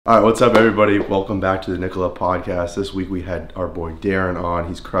All right, what's up, everybody? Welcome back to the Nicola podcast. This week we had our boy Darren on.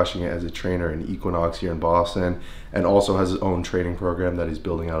 He's crushing it as a trainer in Equinox here in Boston and also has his own training program that he's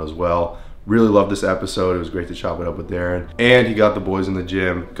building out as well. Really loved this episode. It was great to chop it up with Darren. And he got the boys in the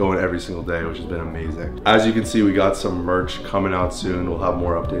gym going every single day, which has been amazing. As you can see, we got some merch coming out soon. We'll have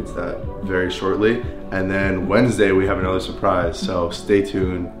more updates that very shortly. And then Wednesday, we have another surprise. So stay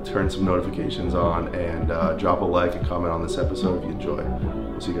tuned, turn some notifications on, and drop a like and comment on this episode if you enjoy.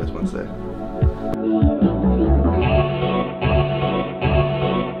 We'll see you guys Wednesday.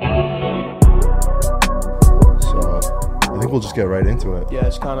 I think we'll just get right into it. Yeah,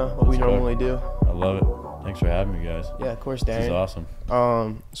 it's kind of what we normally do. I love it. Thanks for having me, guys. Yeah, of course, Darren. This is awesome.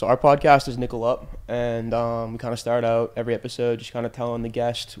 So our podcast is Nickel Up, and we kind of start out every episode just kind of telling the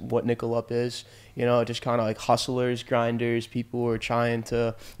guest what Nickel Up is. You know, just kind of like hustlers, grinders, people who are trying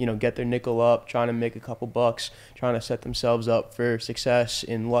to, get their nickel up, trying to make a couple bucks, trying to set themselves up for success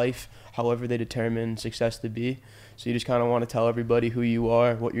in life, however they determine success to be. So you just kind of want to tell everybody who you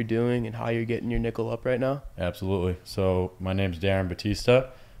are, what you're doing, and how you're getting your nickel up right now? Absolutely. So my name's Darren Battista.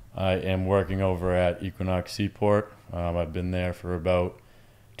 I am working over at Equinox Seaport. I've been there for about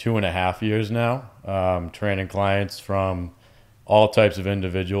 2.5 years now, training clients from all types of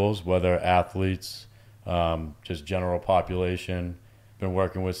individuals, whether athletes, just general population. Been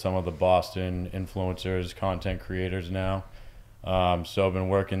working with some of the Boston influencers, content creators now. So I've been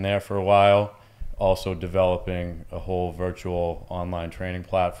working there for a while. Also developing a whole virtual online training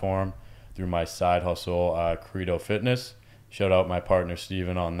platform through my side hustle, Credo Fitness. Shout out my partner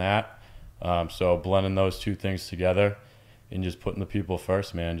Steven on that. So blending those two things together and just putting the people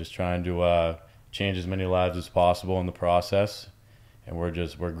first, man. Just trying to change as many lives as possible in the process. And we're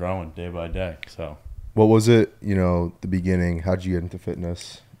growing day by day. So what was it, the beginning? How'd you get into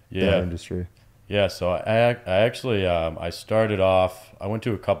fitness, that industry? Yeah, so I actually I started off, I went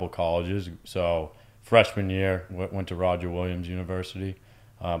to a couple colleges. So freshman year, went to Roger Williams University.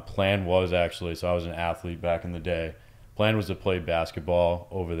 Plan was actually, so I was an athlete back in the day. Plan was to play basketball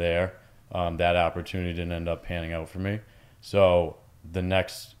over there. That opportunity didn't end up panning out for me. So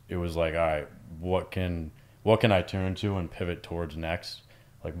it was like, all right, what can I turn to and pivot towards next?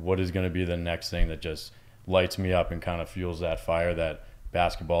 Like, what is going to be the next thing that just lights me up and kind of fuels that fire that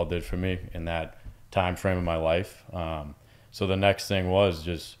basketball did for me in that time frame of my life. So the next thing was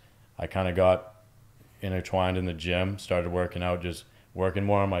just I kind of got intertwined in the gym, started working out, just working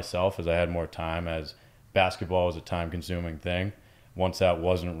more on myself as I had more time, as basketball was a time-consuming thing. Once that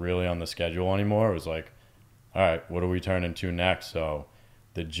wasn't really on the schedule anymore, it was like, all right, what do we turn into next? So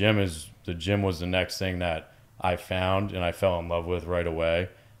the gym was the next thing that I found and I fell in love with right away.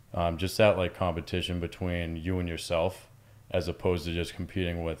 Just that like competition between you and yourself, as opposed to just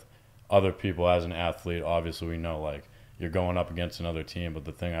competing with other people as an athlete. Obviously, we know like you're going up against another team, but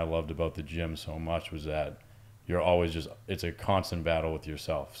the thing I loved about the gym so much was that you're always it's a constant battle with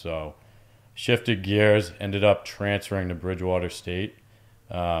yourself. So shifted gears, ended up transferring to Bridgewater State,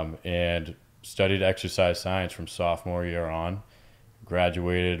 and studied exercise science from sophomore year on.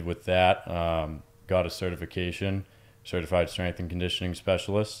 Graduated with that, got a certification, certified strength and conditioning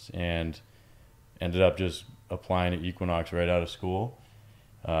specialist, and ended up just applying to Equinox right out of school.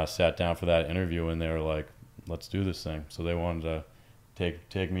 Sat down for that interview and they were like, let's do this thing. So they wanted to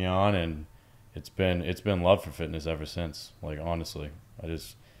take me on, and it's been love for fitness ever since. Like, honestly,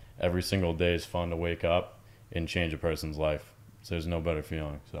 every single day is fun to wake up and change a person's life. So there's no better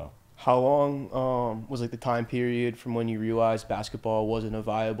feeling. So how long was like the time period from when you realized basketball wasn't a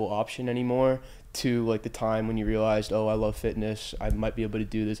viable option anymore to like the time when you realized, oh, I love fitness, I might be able to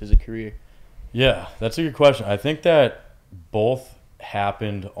do this as a career? Yeah, that's a good question. I think that both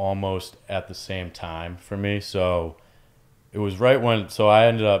happened almost at the same time for me. So it was right when, so I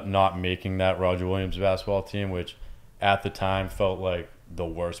ended up not making that Roger Williams basketball team, which at the time felt like the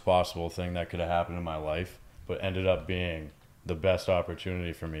worst possible thing that could have happened in my life, but ended up being the best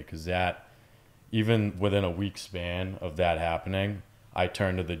opportunity for me, because that, even within a week span of that happening, I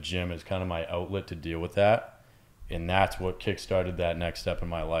turned to the gym as kind of my outlet to deal with that. And that's what kickstarted that next step in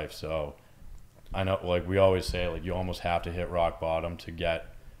my life. So I know, like we always say, like you almost have to hit rock bottom to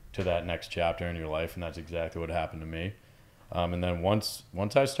get to that next chapter in your life, and that's exactly what happened to me. And then once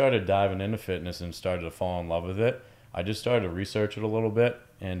I started diving into fitness and started to fall in love with it, I just started to research it a little bit.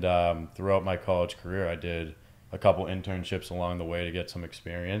 And throughout my college career, I did a couple internships along the way to get some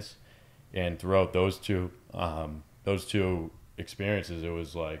experience. And throughout those two experiences, it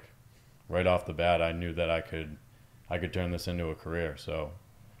was like right off the bat, I knew that I could turn this into a career. So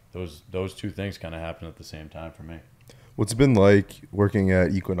those two things kind of happened at the same time for me. What's it been like working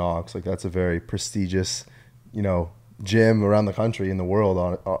at Equinox? Like, that's a very prestigious, gym around the country in the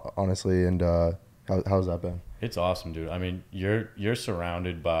world, honestly. And how's that been? It's awesome, dude. I mean, you're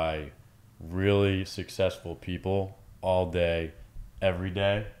surrounded by really successful people all day, every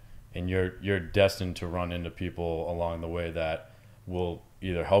day, and you're destined to run into people along the way that will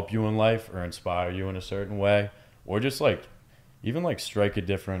either help you in life or inspire you in a certain way, or just like even like strike a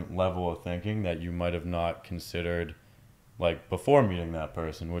different level of thinking that you might have not considered like before meeting that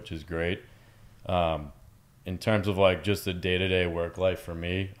person, which is great. In terms of like just the day-to-day work life for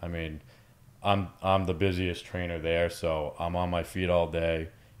me, I mean, I'm the busiest trainer there, so I'm on my feet all day.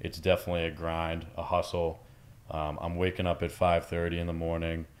 It's definitely a grind, a hustle. I'm waking up at 5:30 in the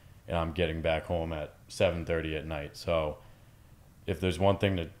morning, and I'm getting back home at 7:30 at night. So if there's one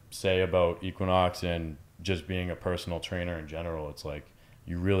thing to say about Equinox and just being a personal trainer in general, it's like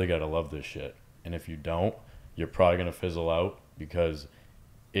you really got to love this shit. And if you don't, you're probably going to fizzle out because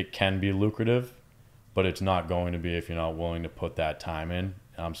it can be lucrative, but it's not going to be if you're not willing to put that time in.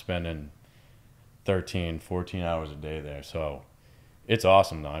 I'm spending 13, 14 hours a day there. So it's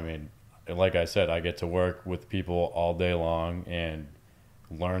awesome though. I mean, like I said, I get to work with people all day long and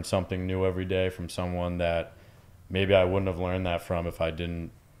learn something new every day from someone that maybe I wouldn't have learned that from if I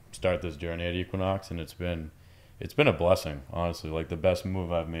didn't start this journey at Equinox. And it's been a blessing, honestly, like the best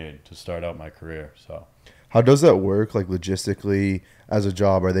move I've made to start out my career. So how does that work, like logistically as a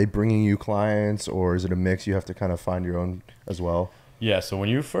job? Are they bringing you clients, or is it a mix? You have to kind of find your own as well? Yeah, so when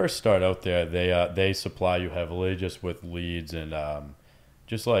you first start out there, they supply you heavily just with leads and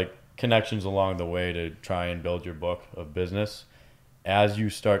just like connections along the way to try and build your book of business. As you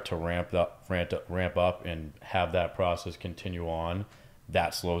start to ramp up and have that process continue on,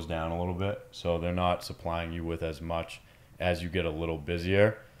 that slows down a little bit. So they're not supplying you with as much as you get a little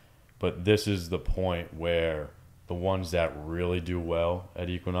busier. But this is the point where the ones that really do well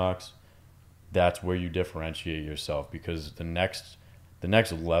at Equinox, that's where you differentiate yourself, because the next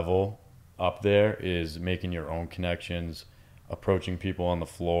level up there is making your own connections, approaching people on the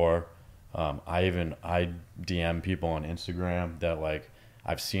floor. I DM people on Instagram that like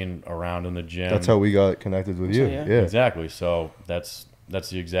I've seen around in the gym. That's how we got connected with you. Yeah. Yeah, Exactly. So that's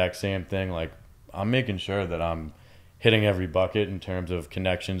the exact same thing. Like I'm making sure that I'm hitting every bucket in terms of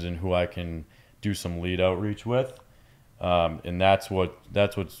connections and who I can do some lead outreach with. And that's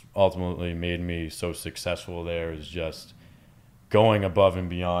what's ultimately made me so successful there, is just going above and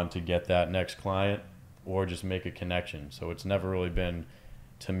beyond to get that next client or just make a connection. So it's never really been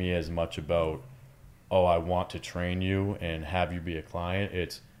to me as much about, oh, I want to train you and have you be a client.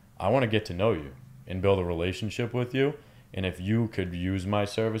 It's I want to get to know you and build a relationship with you. And if you could use my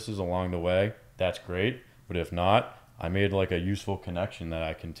services along the way, that's great. But if not, I made like a useful connection that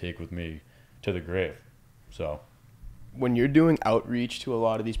I can take with me to the grave. So when you're doing outreach to a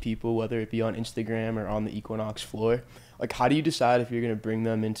lot of these people, whether it be on Instagram or on the Equinox floor, like how do you decide if you're going to bring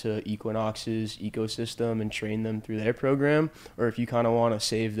them into Equinox's ecosystem and train them through their program, or if you kind of want to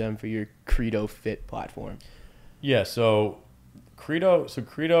save them for your Credo Fit platform? Yeah, so Credo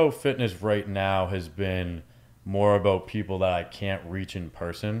Fitness right now has been more about people that I can't reach in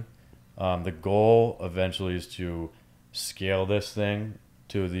person. The goal eventually is to scale this thing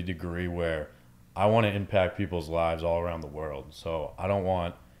to the degree where I want to impact people's lives all around the world. So I don't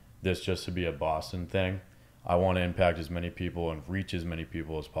want this just to be a Boston thing. I want to impact as many people and reach as many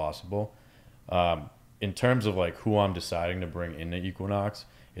people as possible. In terms of like who I'm deciding to bring into Equinox,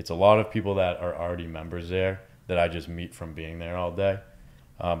 it's a lot of people that are already members there that I just meet from being there all day.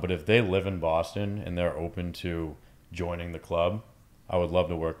 But if they live in Boston and they're open to joining the club, I would love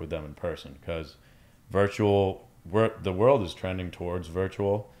to work with them in person, because the world is trending towards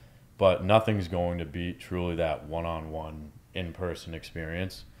virtual, but nothing's going to beat truly that one-on-one in-person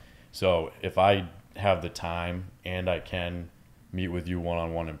experience. So if I have the time and I can meet with you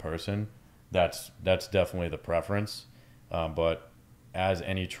one-on-one in person, that's definitely the preference. But as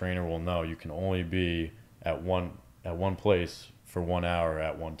any trainer will know, you can only be at one place for 1 hour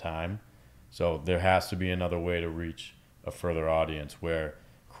at one time. So there has to be another way to reach a further audience, where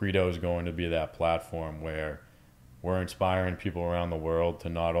Credo is going to be that platform where we're inspiring people around the world to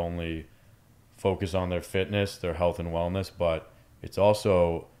not only focus on their fitness, their health and wellness, but it's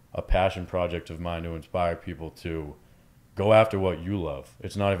also a passion project of mine to inspire people to go after what you love.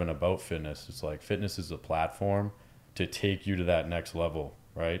 It's not even about fitness. It's like fitness is a platform to take you to that next level,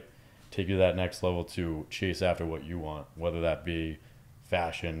 right? Take you to that next level to chase after what you want, whether that be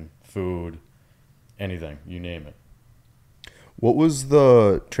fashion, food, anything, you name it. What was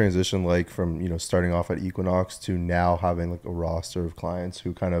the transition like from, starting off at Equinox to now having like a roster of clients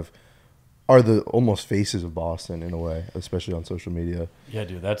who kind of are the almost faces of Boston in a way, especially on social media. Yeah,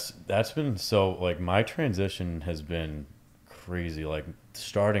 dude, that's been so, like, my transition has been crazy. Like,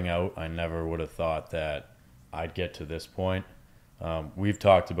 starting out, I never would have thought that I'd get to this point. We've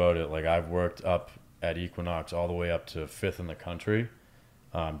talked about it. Like, I've worked up at Equinox all the way up to 5th in the country,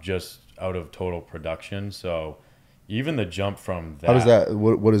 just out of total production. So even the jump from that. How does that?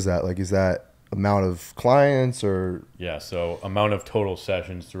 What is that like? Is that amount of clients or? Yeah, so amount of total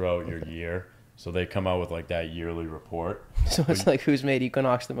sessions throughout your year. So they come out with like that yearly report. So it's like who's made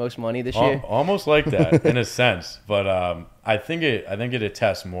Equinox the most money this year? Almost like that in a sense, but I think it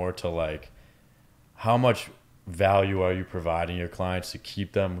attests more to like how much value are you providing your clients to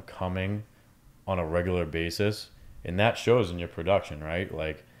keep them coming on a regular basis, and that shows in your production, right?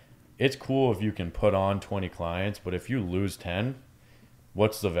 Like, it's cool if you can put on 20 clients, but if you lose 10,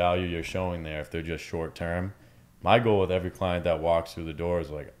 what's the value you're showing there if they're just short term? My goal with every client that walks through the door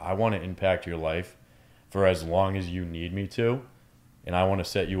is like, I want to impact your life for as long as you need me to, and I want to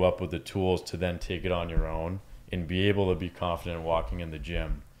set you up with the tools to then take it on your own and be able to be confident walking in the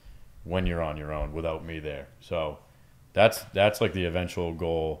gym when you're on your own without me there. So that's like the eventual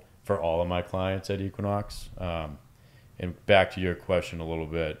goal for all of my clients at Equinox. And back to your question a little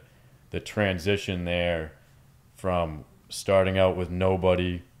bit, the transition there from starting out with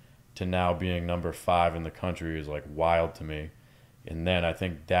nobody to now being number 5 in the country is like wild to me. And then I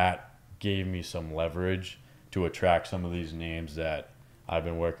think that gave me some leverage to attract some of these names that I've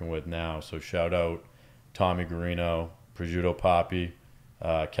been working with now. So shout out Tommy Garino, Prosciutto Papi,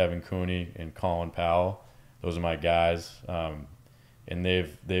 Kevin Cooney, and Colin Powell. Those are my guys. And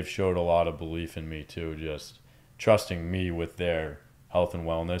they've showed a lot of belief in me too, just trusting me with their health and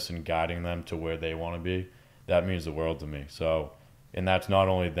wellness and guiding them to where they want to be. That means the world to me. So, and that's not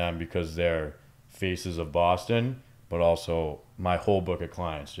only them because they're faces of Boston, but also my whole book of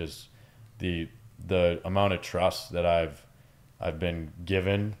clients. Just the amount of trust that I've been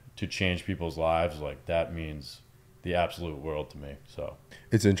given to change people's lives, like that means the absolute world to me. So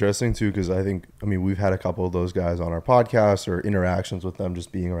it's interesting too, because I mean, we've had a couple of those guys on our podcast or interactions with them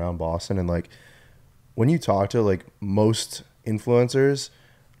just being around Boston, and like when you talk to like most influencers,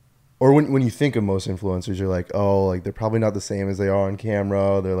 or when you think of most influencers, you're like, oh, like they're probably not the same as they are on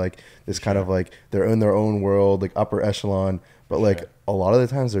camera. They're like this kind of like they're in their own world, like upper echelon. But like a lot of the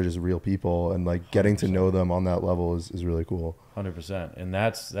times they're just real people, and like getting 100%. To know them on that level is really cool. 100%. And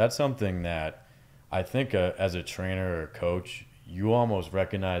that's something that I think as a trainer or a coach, you almost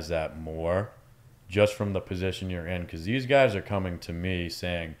recognize that more just from the position you're in. Because these guys are coming to me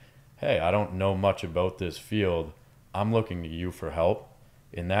saying, hey, I don't know much about this field. I'm looking to you for help.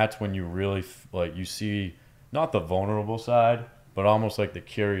 And that's when you really like you see not the vulnerable side, but almost like the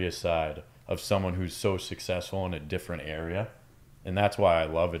curious side of someone who's so successful in a different area. And that's why I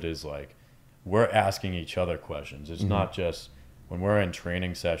love it, is like we're asking each other questions. It's not just when we're in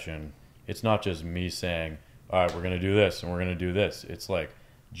training session, it's not just me saying, all right, we're going to do this and we're going to do this. It's like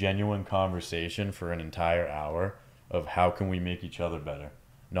genuine conversation for an entire hour of how can we make each other better,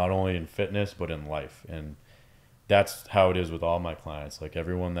 not only in fitness, but in life. And that's how it is with all my clients. Like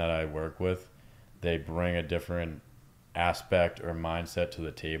everyone that I work with, they bring a different aspect or mindset to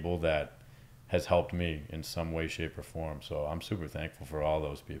the table that has helped me in some way, shape, or form. So I'm super thankful for all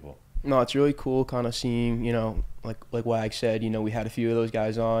those people. No, it's really cool kind of seeing, you know, like Wag said, you know, we had a few of those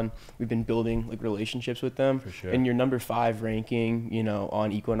guys on. We've been building like relationships with them. For sure. And your number 5 ranking, you know,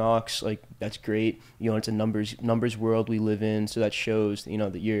 on Equinox, like that's great. You know, it's a numbers world we live in, so that shows, you know,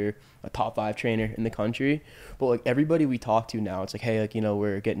 that you're a top 5 trainer in the country. But like everybody we talk to now, it's like, hey, like, you know,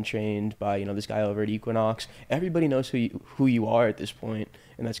 we're getting trained by, you know, this guy over at Equinox. Everybody knows who you are at this point.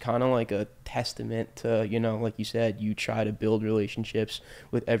 And that's kind of like a testament to, you know, like you said, you try to build relationships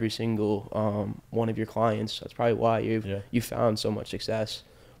with every single one of your clients. That's probably why you found so much success.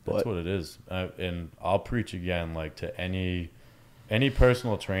 But that's what it is. And I'll preach again, like to any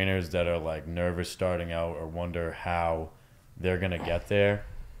personal trainers that are like nervous starting out or wonder how they're going to get there.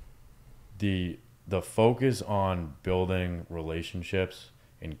 The focus on building relationships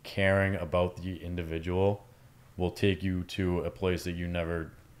and caring about the individual will take you to a place that you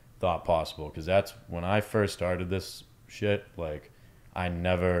never thought possible. Because that's when I first started this shit. Like, I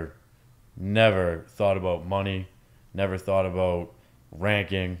never thought about money, never thought about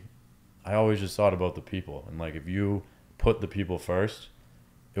ranking. I always just thought about the people. And like, if you put the people first,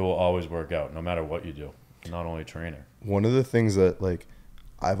 it will always work out, no matter what you do. Not only trainer. One of the things that like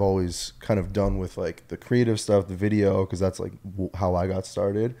I've always kind of done with like the creative stuff, the video, because that's like how I got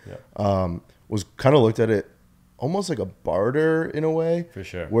started. Was kind of looked at it almost like a barter in a way. For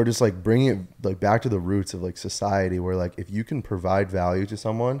sure. Where just like bringing it like back to the roots of like society, where like if you can provide value to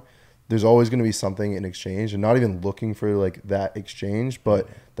someone, there's always going to be something in exchange, and not even looking for like that exchange, but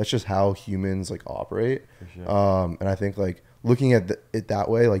that's just how humans like operate. For sure. And I think like looking at it that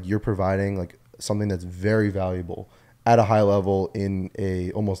way, like you're providing like something that's very valuable at a high level in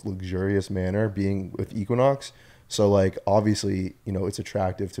a almost luxurious manner, being with Equinox. So like obviously, you know, it's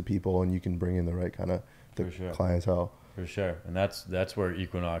attractive to people, and you can bring in the right kind of clientele. For sure. And that's where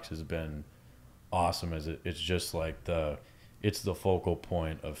Equinox has been awesome. It's just like it's the focal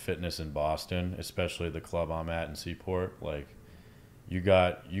point of fitness in Boston, especially the club I'm at in Seaport. Like you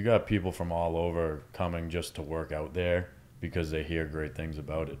got people from all over coming just to work out there because they hear great things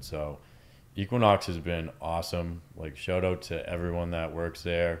about it. So Equinox has been awesome. Like shout out to everyone that works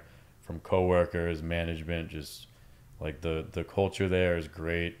there, from coworkers, management, just like the culture there is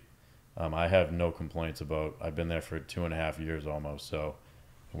great. I have no complaints about. I've been there for 2.5 years almost, so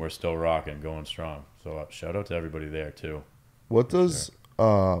we're still rocking, going strong. So shout out to everybody there too. What does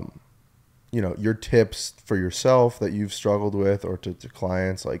you know, your tips for yourself that you've struggled with, or to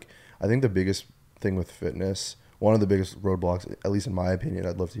clients? Like I think the biggest thing with fitness, one of the biggest roadblocks, at least in my opinion,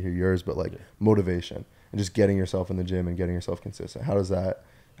 I'd love to hear yours, but like motivation and just getting yourself in the gym and getting yourself consistent. How do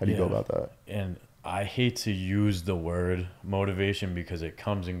you go about that? And I hate to use the word motivation because it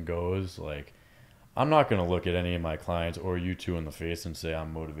comes and goes. Like, I'm not going to look at any of my clients or you two in the face and say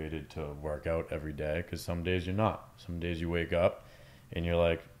I'm motivated to work out every day, because some days you're not. Some days you wake up and you're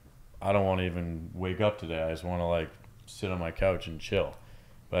like, I don't want to even wake up today. I just want to like sit on my couch and chill.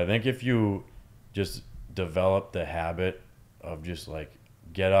 But I think if you just develop the habit of just like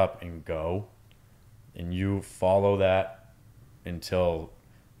get up and go, and you follow that until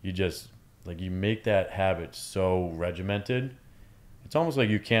you just like you make that habit so regimented, it's almost like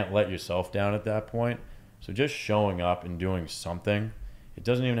you can't let yourself down at that point. So just showing up and doing something, it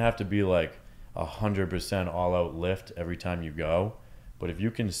doesn't even have to be like 100% all out lift every time you go. But if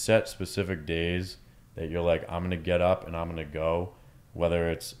you can set specific days that you're like, I'm going to get up and I'm going to go, whether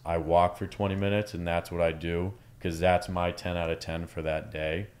it's I walk for 20 minutes and that's what I do because that's my 10 out of 10 for that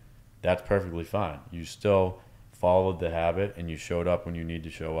day, that's perfectly fine. You still followed the habit and you showed up when you need to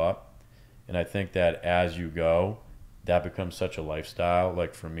show up. And I think that as you go, that becomes such a lifestyle.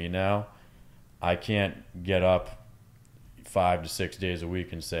 Like for me now, I can't get up 5 to 6 days a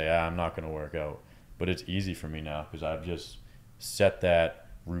week and say, I'm not going to work out. But it's easy for me now because I've just set that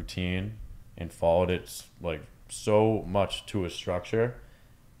routine and followed it like so much to a structure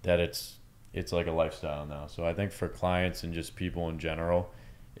that it's like a lifestyle now. So I think for clients and just people in general,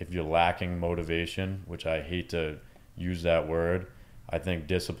 if you're lacking motivation, which I hate to use that word, I think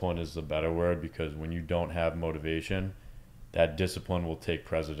discipline is the better word, because when you don't have motivation, that discipline will take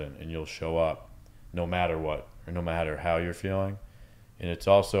precedent and you'll show up no matter what or no matter how you're feeling. And it's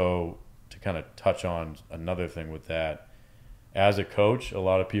also, to kind of touch on another thing with that, as a coach, a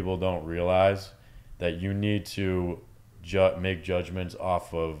lot of people don't realize that you need to make judgments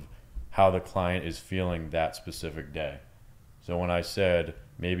off of how the client is feeling that specific day. So when I said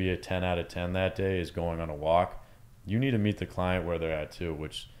maybe a 10 out of 10 that day is going on a walk, you need to meet the client where they're at too,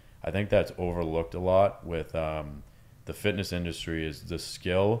 which I think that's overlooked a lot with the fitness industry, is the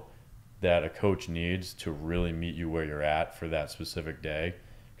skill that a coach needs to really meet you where you're at for that specific day.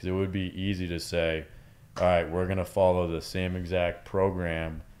 Because it would be easy to say, all right, we're going to follow the same exact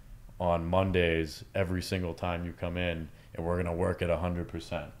program on Mondays every single time you come in, and we're going to work at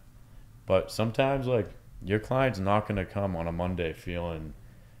 100%. But sometimes, like, your client's not going to come on a Monday feeling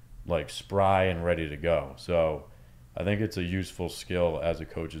like spry and ready to go. So I think it's a useful skill as a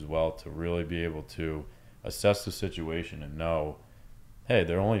coach as well to really be able to assess the situation and know, hey,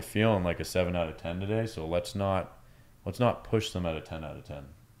 they're only feeling like a 7 out of 10 today, so let's not push them at a 10 out of 10.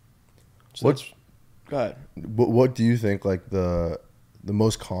 So go ahead. What do you think like the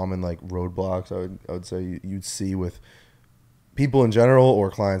most common like roadblocks I would say you'd see with people in general or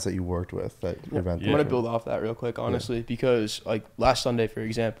clients that you worked with that prevent? I'm going to build off that real quick, honestly, because like last Sunday, for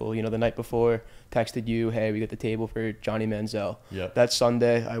example, you know, the night before, texted you, hey, we got the table for Johnny Manziel. Yep. That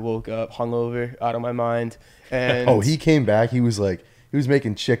Sunday, I woke up hungover, out of my mind. And oh, he came back. He was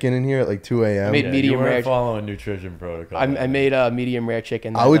making chicken in here at like 2 a.m. I made medium you weren't rare. following nutrition protocol. I made medium rare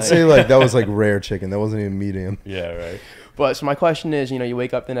chicken. I would night. say like that was like rare chicken. That wasn't even medium. Yeah, right. But so my question is, you know, you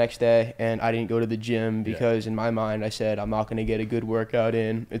wake up the next day and I didn't go to the gym because in my mind I said I'm not going to get a good workout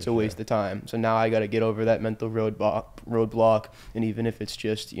in. It's a waste of time. So now I got to get over that mental roadblock, and even if it's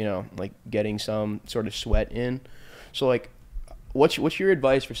just, you know, like getting some sort of sweat in. So like, what's your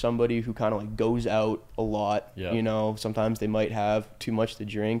advice for somebody who kind of like goes out a lot? Yeah. You know, sometimes they might have too much to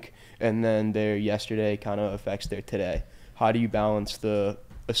drink, and then their yesterday kind of affects their today. How do you balance a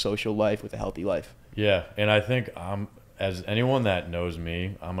social life with a healthy life? Yeah, and I think as anyone that knows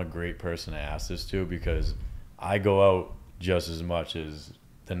me, I'm a great person to ask this to because I go out just as much as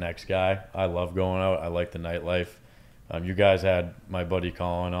the next guy. I love going out. I like the nightlife. You guys had my buddy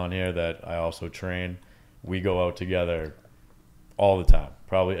Colin on here that I also train. We go out together all the time,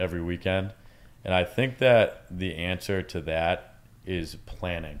 probably every weekend. And I think that the answer to that is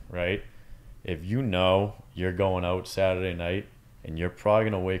planning, right? If you know you're going out Saturday night and you're probably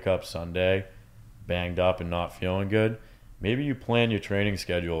going to wake up Sunday banged up and not feeling good, maybe you plan your training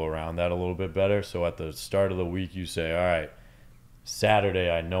schedule around that a little bit better. So at the start of the week, you say, all right, Saturday,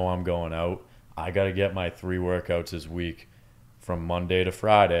 I know I'm going out. I got to get my 3 workouts this week from Monday to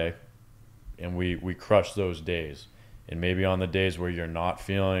Friday, and we crush those days. And maybe on the days where you're not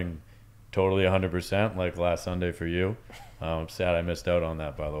feeling totally 100%, like last Sunday for you, I'm sad I missed out on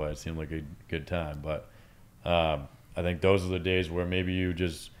that, by the way. It seemed like a good time. But I think those are the days where maybe you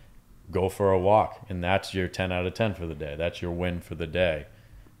just go for a walk, and that's your 10 out of 10 for the day. That's your win for the day,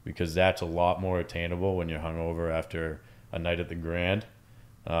 because that's a lot more attainable when you're hungover after a night at the Grand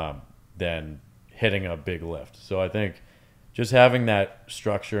than hitting a big lift. So I think just having that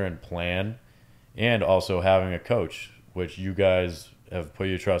structure and plan, and also having a coach, which you guys have put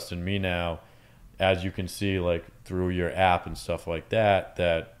your trust in me now, as you can see, like through your app and stuff like that,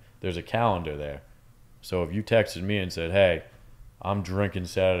 that there's a calendar there. So if you texted me and said, hey, I'm drinking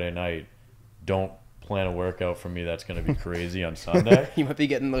Saturday night, don't plan a workout for me that's going to be crazy on Sunday. You might be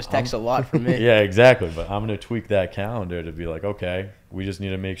getting those texts a lot from me. Yeah, exactly. But I'm going to tweak that calendar to be like, okay, we just need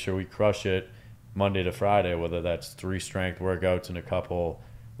to make sure we crush it Monday to Friday, whether that's 3 strength workouts and a couple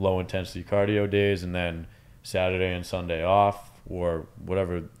low intensity cardio days, and then Saturday and Sunday off, or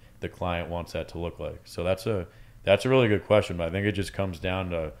whatever the client wants that to look like. So that's a really good question, but I think it just comes down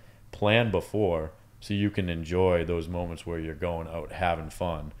to plan before, so you can enjoy those moments where you're going out having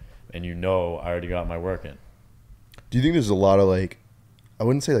fun and I already got my work in. Do you think there's a lot of like, I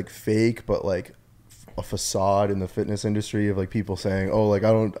wouldn't say like fake, but like a facade in the fitness industry of like people saying, oh, like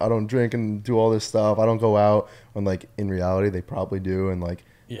I don't drink and do all this stuff, I don't go out, when like in reality they probably do, and like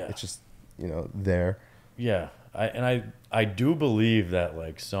it's just there. Yeah, I do believe that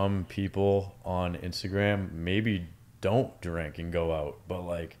like some people on Instagram maybe don't drink and go out, but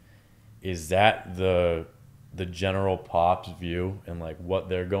like, is that the general pop's view and like what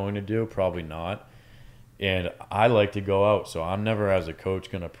they're going to do? Probably not. And I like to go out, so I'm never as a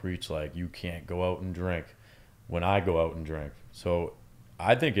coach going to preach like you can't go out and drink when I go out and drink. So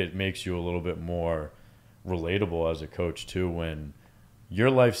I think it makes you a little bit more relatable as a coach too, when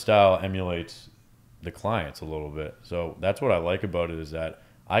your lifestyle emulates the clients a little bit. So that's what I like about it, is that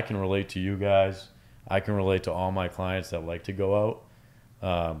I can relate to you guys. I can relate to all my clients that like to go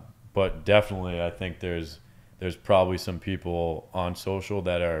out. But definitely I think there's probably some people on social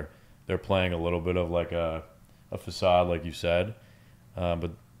that they're playing a little bit of like a facade, like you said.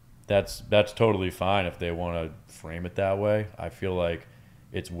 But that's totally fine if they want to frame it that way. I feel like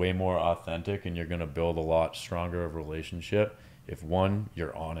it's way more authentic, and you're going to build a lot stronger of a relationship if, 1,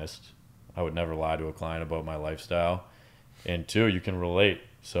 you're honest. I would never lie to a client about my lifestyle. And 2, you can relate.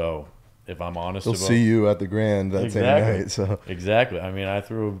 So if I'm honest they'll see you at the Grand that same night. So exactly. I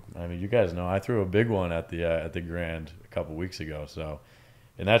mean, you guys know I threw a big one at the Grand a couple weeks ago. So,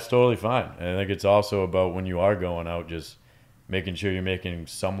 and that's totally fine. And I think it's also about when you are going out, just making sure you're making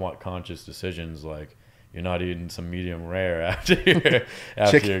somewhat conscious decisions, like you're not eating some medium rare after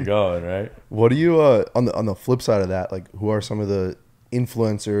you're going, right? What do you on the flip side of that, like who are some of the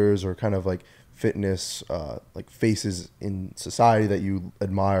influencers or kind of like fitness like faces in society that you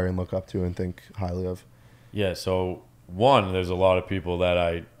admire and look up to and think highly of? Yeah, so 1, there's a lot of people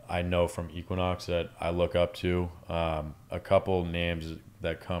that I know from Equinox that I look up to. A couple names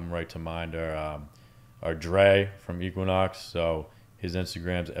that come right to mind are Dre from Equinox. So his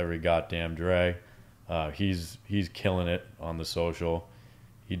Instagram's every goddamn Dre. He's killing it on the social.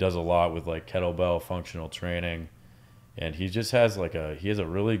 He does a lot with like kettlebell functional training, and he just has he has a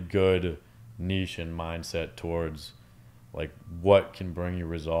really good niche and mindset towards like what can bring you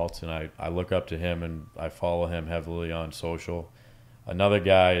results. And I look up to him, and I follow him heavily on social. Another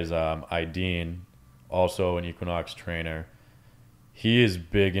guy is Ideen, also an Equinox trainer. He is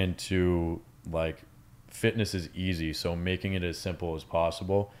big into like fitness is easy, so making it as simple as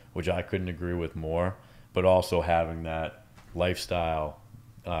possible, which I couldn't agree with more, but also having that lifestyle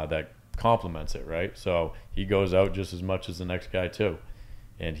that complements it, right? So he goes out just as much as the next guy too,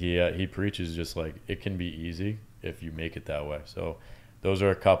 and he preaches just like it can be easy if you make it that way. So those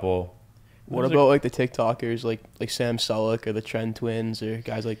are a couple. What about like the TikTokers, like Sam Sulek or the Trend Twins or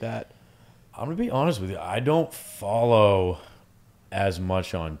guys like that? I'm gonna be honest with you, I don't follow as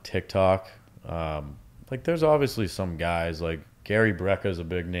much on TikTok. like there's obviously some guys like Gary Brecka's a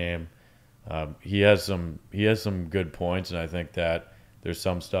big name. He has some good points, and I think that there's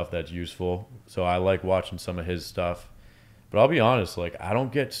some stuff that's useful. So I like watching some of his stuff. But I'll be honest, like I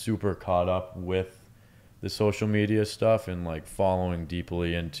don't get super caught up with the social media stuff and like following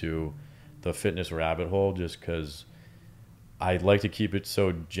deeply into the fitness rabbit hole, just because I like to keep it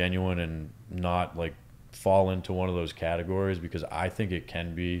so genuine and not like fall into one of those categories, because I think it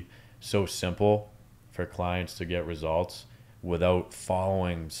can be so simple for clients to get results without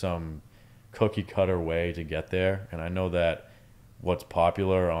following some cookie cutter way to get there. And I know that what's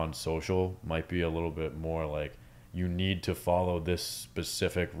popular on social might be a little bit more like you need to follow this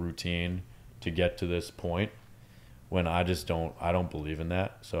specific routine to get to this point, when I don't believe in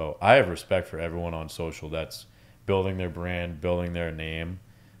that. So I have respect for everyone on social that's building their brand, building their name,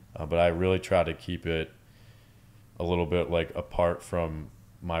 but I really try to keep it a little bit like apart from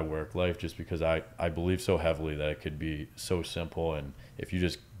my work life, just because I believe so heavily that it could be so simple, and if you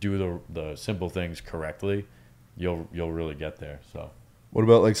just do the simple things correctly, you'll really get there. So What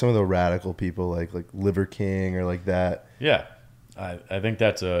about like some of the radical people like Liver King or like that? yeah, I think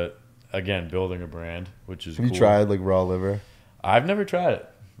that's again building a brand, which is Have cool. you tried like raw liver? I've never tried it.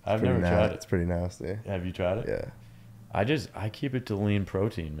 I've never tried it. It's pretty nasty. Have you tried it? Yeah. I keep it to lean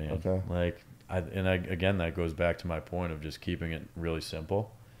protein, man. Okay. Like again, that goes back to my point of just keeping it really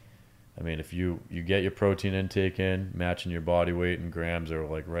simple. I mean, if you get your protein intake in, matching your body weight in grams or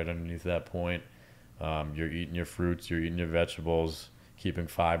like right underneath that point, you're eating your fruits, you're eating your vegetables, keeping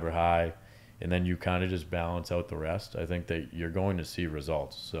fiber high, and then you kind of just balance out the rest. I think that you're going to see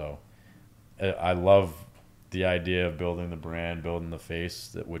results. So I love the idea of building the brand, building the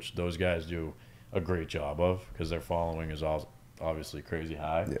face, which those guys do a great job of, because their following is obviously crazy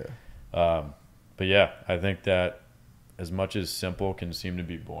high. Yeah. But yeah, I think that as much as simple can seem to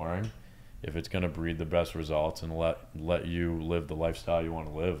be boring, if it's going to breed the best results and let you live the lifestyle you want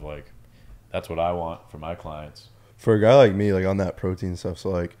to live, like that's what I want for my clients. For a guy like me, like on that protein stuff, so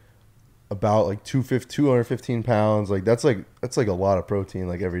like about like 215 pounds, like that's like a lot of protein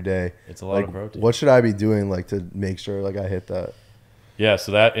like every day. It's a lot of protein. What should I be doing like to make sure like I hit that? Yeah,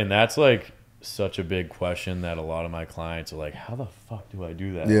 so that's like such a big question that a lot of my clients are like, how the fuck do I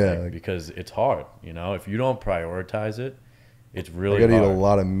do that? Yeah, because it's hard, if you don't prioritize it, it's really I gotta hard. eat a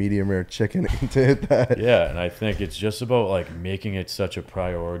lot of medium rare chicken to hit that. Yeah, and I think it's just about like making it such a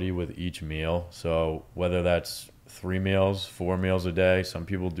priority with each meal. So whether that's 3 meals, 4 meals a day, some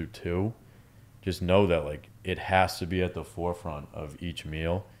people do 2, just know that like it has to be at the forefront of each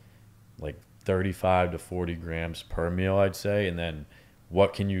meal, like 35 to 40 grams per meal, I'd say. And then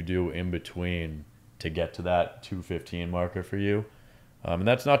what can you do in between to get to that 215 marker for you? And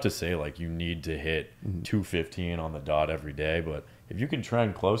that's not to say like you need to hit 215 on the dot every day, but if you can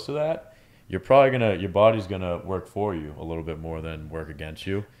trend close to that, your body's gonna work for you a little bit more than work against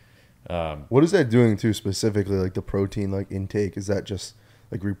you. What is that doing too specifically, like the protein like intake? Is that just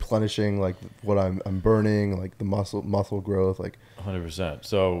like replenishing like what I'm burning, like the muscle growth, like 100%.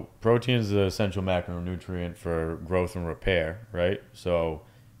 So protein is the essential macronutrient for growth and repair, right? So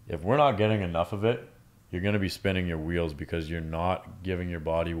if we're not getting enough of it, you're going to be spinning your wheels, because you're not giving your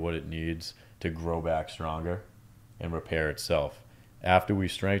body what it needs to grow back stronger and repair itself. After we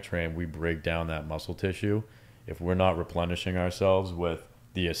strength train, we break down that muscle tissue. If we're not replenishing ourselves with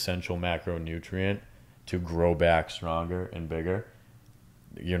the essential macronutrient to grow back stronger and bigger,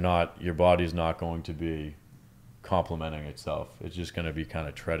 your body's not going to be complementing itself. It's just going to be kind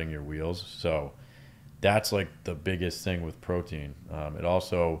of treading your wheels. So that's like the biggest thing with protein.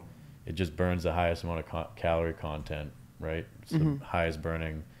 It just burns the highest amount of calorie content, right? It's the highest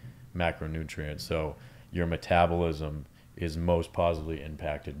burning macronutrient. So your metabolism is most positively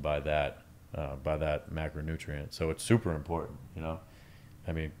impacted by that macronutrient. So it's super important,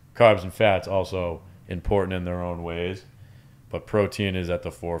 I mean, carbs and fats also important in their own ways, but protein is at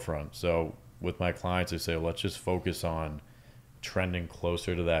the forefront. So with my clients, I say, let's just focus on trending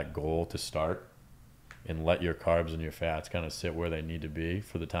closer to that goal to start, and let your carbs and your fats kind of sit where they need to be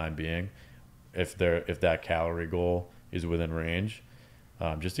for the time being, if that calorie goal is within range,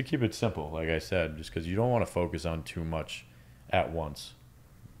 just to keep it simple. Like I said, just because you don't want to focus on too much at once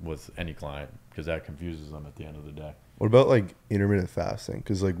with any client, because that confuses them at the end of the day. What about like intermittent fasting?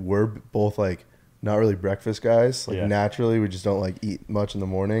 Because like we're both like not really breakfast guys. Like naturally, we just don't like eat much in the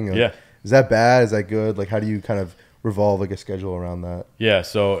morning. Like, is that bad? Is that good? Like how do you kind of revolve like a schedule around that? Yeah.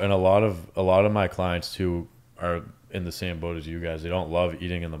 So, and a lot of my clients too are in the same boat as you guys. They don't love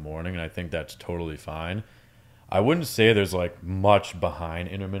eating in the morning, and I think that's totally fine. I wouldn't say there's like much behind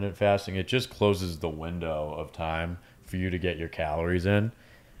intermittent fasting. It just closes the window of time for you to get your calories in.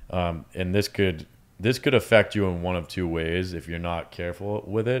 And this could this could affect you in one of two ways if you're not careful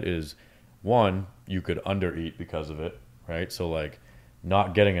with it. Is one, you could undereat because of it, right? So like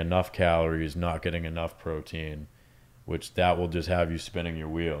not getting enough calories, not getting enough protein, which that will just have you spinning your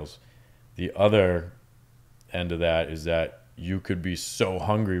wheels. The other end of that is that you could be so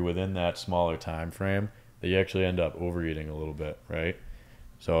hungry within that smaller time frame that you actually end up overeating a little bit, right?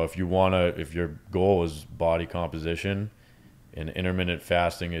 So if your goal is body composition and intermittent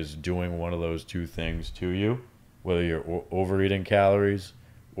fasting is doing one of those two things to you, whether you're overeating calories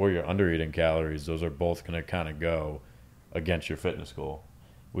or you're undereating calories, those are both going to kind of go against your fitness goal,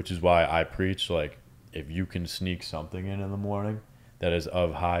 which is why I preach, like, if you can sneak something in the morning that is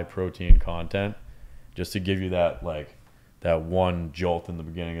of high protein content, just to give you that, like, that one jolt in the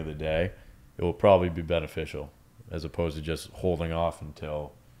beginning of the day, it will probably be beneficial as opposed to just holding off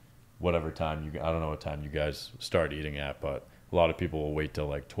until whatever time I don't know what time you guys start eating at, but a lot of people will wait till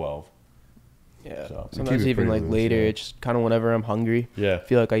like 12. Yeah, So sometimes even like later. Yeah. It's kind of whenever I'm hungry. Yeah, I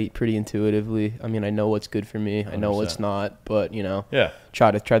feel like I eat pretty intuitively. I mean, I know what's good for me. 100%. I know what's not, but yeah, try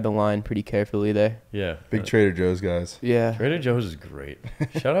to tread the line pretty carefully there. Yeah, big Trader Joe's guys. Yeah, Trader Joe's is great.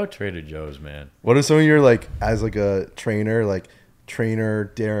 Shout out Trader Joe's, man. What are some of your, like, as like a trainer, like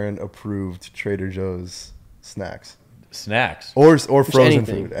trainer Darren approved Trader Joe's snacks or frozen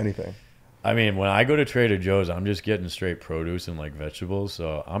anything. food, anything? I mean, when I go to Trader Joe's, I'm just getting straight produce and like vegetables,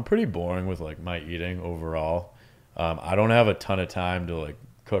 so I'm pretty boring with like my eating overall. I don't have a ton of time to like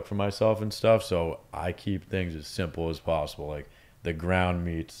cook for myself and stuff, so I keep things as simple as possible, like the ground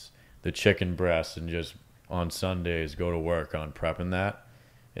meats, the chicken breasts, and just on Sundays go to work on prepping that.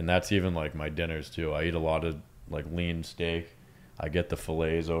 And that's even like my dinners too. I eat a lot of like lean steak. I get the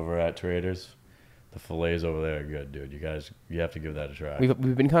fillets over at Trader's. The fillets over there are good, dude. You have to give that a try.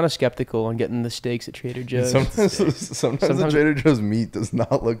 We've been kind of skeptical on getting the steaks at Trader Joe's. Sometimes the Trader Joe's meat does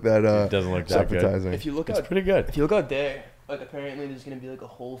not look that it doesn't look that appetizing. good. It's pretty good. If you look out there, like apparently there's gonna be like a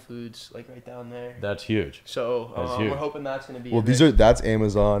Whole Foods like right down there. That's huge. So huge. we're hoping that's gonna be. Well, that's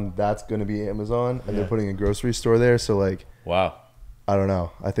Amazon. That's gonna be Amazon, and they're putting a grocery store there. So like, wow. I don't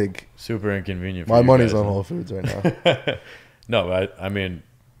know. I think super inconvenient. My money's on Whole Foods right now. No, I mean,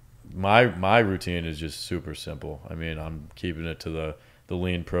 my routine is just super simple. I mean, I'm keeping it to the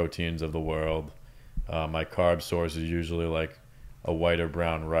lean proteins of the world. My carb source is usually like a white or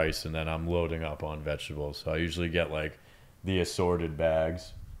brown rice, and then I'm loading up on vegetables. So I usually get like the assorted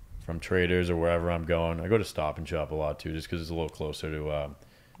bags from Traders or wherever I'm going. I go to Stop and Shop a lot too, just because it's a little closer to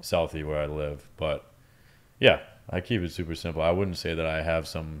Southie where I live. But yeah, I keep it super simple. I wouldn't say that I have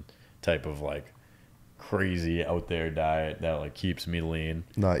some type of like crazy out there diet that like keeps me lean.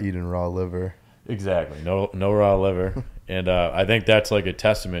 Not eating raw liver. Exactly. No raw liver. And I think that's like a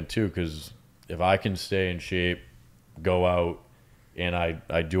testament too, because if I can stay in shape, go out, and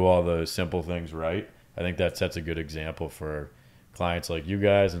I do all the simple things right, I think that sets a good example for clients like you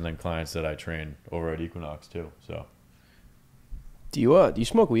guys, and then clients that I train over at Equinox too. So do you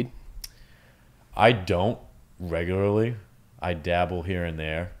smoke weed? I don't regularly. I dabble here and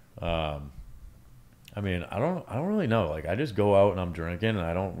there. I mean, I don't really know. Like, I just go out and I'm drinking, and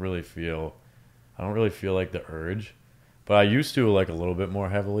I don't really feel like the urge. But I used to, like, a little bit more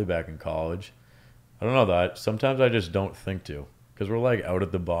heavily back in college. I don't know that. Sometimes I just don't think to, because we're like out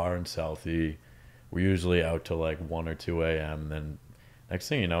at the bar in Southie. We're usually out till like 1 or 2 a.m. And then next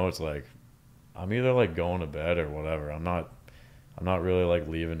thing you know, it's like I'm either like going to bed or whatever. I'm not really like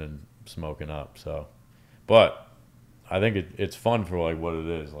leaving and smoking up. So, but I think it's fun for like what it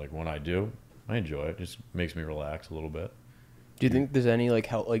is. Like when I do, I enjoy it. It just makes me relax a little bit. Do you think there's any like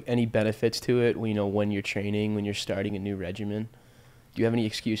any benefits to it when you're training, when you're starting a new regimen? Do you have any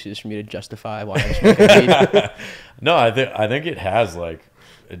excuses for me to justify why I'm smoking weed? No, I think it has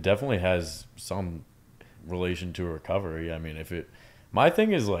it definitely has some relation to recovery. I mean, my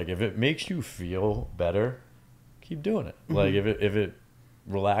thing is like if it makes you feel better, keep doing it. Mm-hmm. Like if it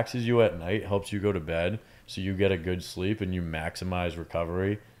relaxes you at night, helps you go to bed, so you get a good sleep and you maximize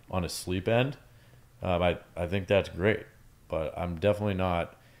recovery on a sleep end, I think that's great. But I'm definitely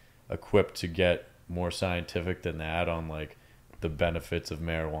not equipped to get more scientific than that on like the benefits of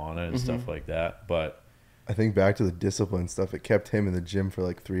marijuana and stuff like that. But I think back to the discipline stuff. It kept him in the gym for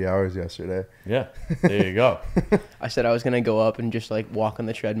like 3 hours yesterday. Yeah, there you go. I said I was going to go up and just like walk on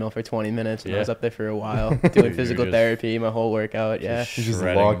the treadmill for 20 minutes. And I was up there for a while doing physical therapy, my whole workout. Yeah. He's just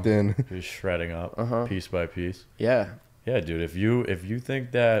locked in. Just shredding up piece by piece. Yeah. Yeah, dude. If you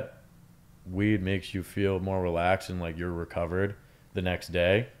think that weed makes you feel more relaxed and like you're recovered the next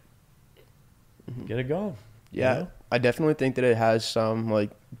day, get it going. Yeah. You know? I definitely think that it has some like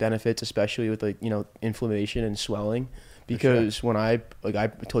benefits, especially with like, inflammation and swelling, because when I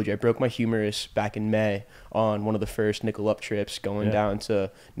told you, I broke my humerus back in May on one of the first nickel up trips going down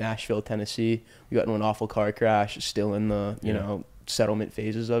to Nashville, Tennessee. We got in an awful car crash, still in the, you know, settlement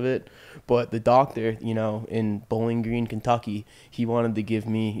phases of it. But the doctor, you know, in Bowling Green, Kentucky, he wanted to give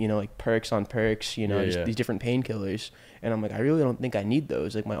me, you know, like perks on perks, you know, just these different painkillers. And I'm like, I really don't think I need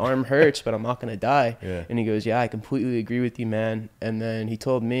those. Like, my arm hurts, but I'm not going to die. And he goes, yeah, I completely agree with you, man. And then he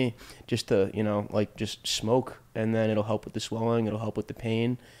told me just to, you know, like, just smoke, and then it'll help with the swelling, it'll help with the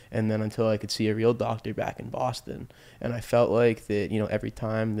pain, and then until I could see a real doctor back in Boston. And I felt like that, you know, every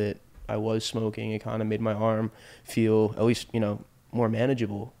time that I was smoking, it kind of made my arm feel at least, you know, more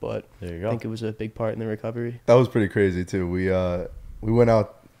manageable. But there you go. I think it was a big part in the recovery. That was pretty crazy too. We went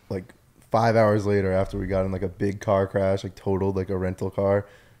out like 5 hours later after we got in like a big car crash, like totaled like a rental car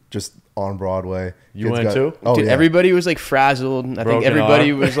just on Broadway. You went too? Oh, dude, yeah. Everybody was like frazzled. I think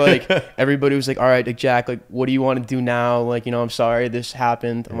everybody was like, all right, like, Jack, like, what do you want to do now? Like, you know, I'm sorry this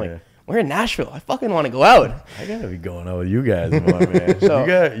happened. I'm like, we're in Nashville. I fucking want to go out. I gotta be going out with you guys more, man. So,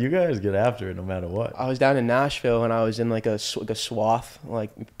 you guys get after it no matter what. I was down in Nashville and I was in like a swath, like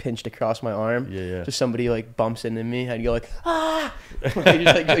pinched across my arm. Just somebody like bumps into me, I'd go like, ah! They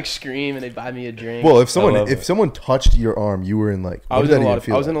just like scream and they'd buy me a drink. Well, if someone touched your arm, you were in like, I was in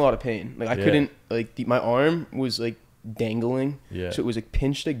a lot of pain. Like, I couldn't, like, my arm was like dangling, so it was like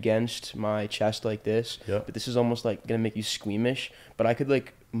pinched against my chest like this. But this is almost like gonna make you squeamish. But I could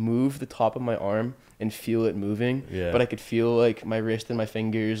like move the top of my arm and feel it moving, but I could feel like my wrist and my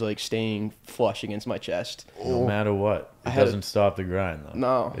fingers like staying flush against my chest. No matter what, it doesn't stop the grind though.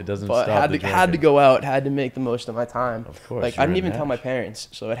 No, it doesn't but stop. Had to go out, had to make the most of my time. Of course, like, I didn't even tell my parents,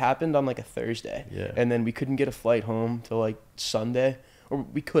 so it happened on like a Thursday, and then we couldn't get a flight home till like Sunday. Or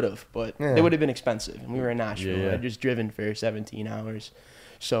we could have, but it would have been expensive. And we were in Nashville. I had just driven for 17 hours.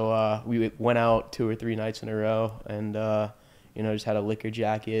 So we went out 2 or 3 nights in a row and, you know, just had a liquor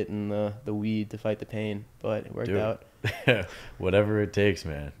jacket and the weed to fight the pain. But it worked out. Whatever it takes,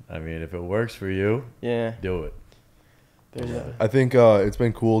 man. I mean, if it works for you, do it. I think it's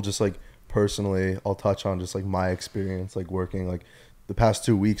been cool just like personally. I'll touch on just like my experience like working like the past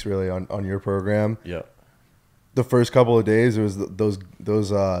 2 weeks really on your program. The first couple of days, it was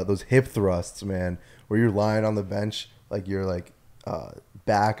those hip thrusts, man, where you're lying on the bench, like your like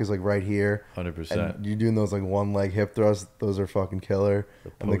back is like right here, 100%. And you're doing those like one leg hip thrusts. Those are fucking killer.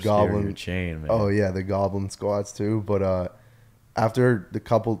 And the goblin chain, man. Oh yeah, the goblin squats too. But after the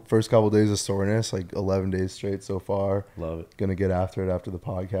first couple of days of soreness, like 11 days straight so far. Love it. Gonna get after it after the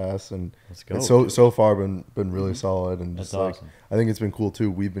podcast, and let's go. It's so far been really solid, and just that's awesome. I think it's been cool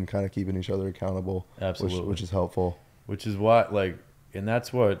too. We've been kind of keeping each other accountable, absolutely, which is helpful. Which is what like, and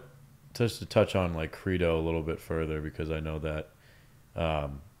that's what just to touch on like Credo a little bit further, because I know that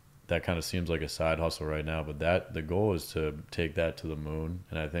that kind of seems like a side hustle right now, but that the goal is to take that to the moon,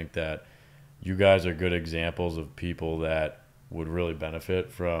 and I think that you guys are good examples of people that would really benefit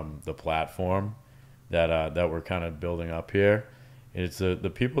from the platform that we're kind of building up here. It's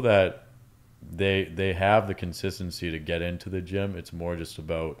the people that they have the consistency to get into the gym. It's more just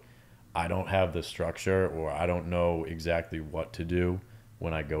about, I don't have the structure, or I don't know exactly what to do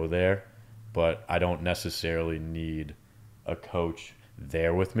when I go there, but I don't necessarily need a coach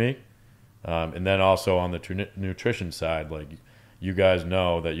there with me. And then also on the nutrition side, like, you guys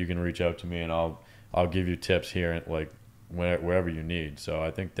know that you can reach out to me and I'll give you tips here and like wherever you need. So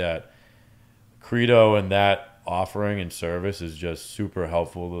I think that Credo and that offering and service is just super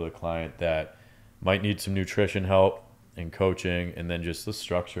helpful to the client that might need some nutrition help and coaching, and then just the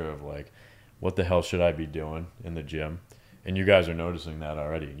structure of like, what the hell should I be doing in the gym? And you guys are noticing that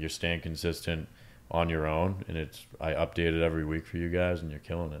already. You're staying consistent on your own, and I update it every week for you guys, and you're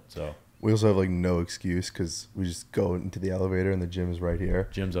killing it. So we also have like no excuse because we just go into the elevator and the gym is right here.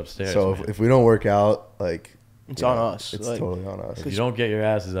 Gym's upstairs. So if we don't work out, like, it's on us. It's like, totally on us. If you don't get your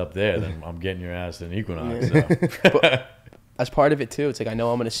asses up there, then I'm getting your ass in Equinox. Yeah. So. As part of it too, it's like, I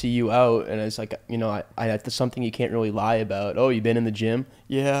know I'm going to see you out, and it's like, you know, that's something you can't really lie about. Oh, you've been in the gym?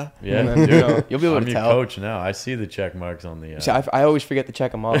 Yeah. And then, you know, you'll be able to tell. I'm your coach now. I see the check marks on the. See, I always forget to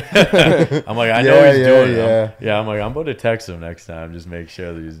check them off. I'm like, I know he's doing them. Yeah, I'm like, I'm going to text him next time, just make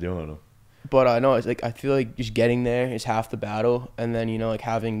sure that he's doing them. But no, it's like, I feel like just getting there is half the battle, and then, you know, like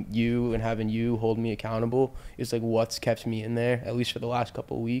having you hold me accountable is like what's kept me in there, at least for the last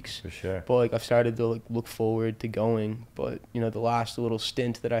couple of weeks. For sure. But like, I've started to like look forward to going. But you know, the last little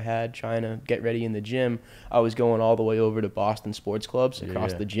stint that I had trying to get ready in the gym, I was going all the way over to Boston Sports Clubs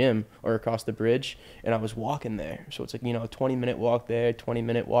across the gym or across the bridge, and I was walking there. So it's like, you know, a 20-minute walk there,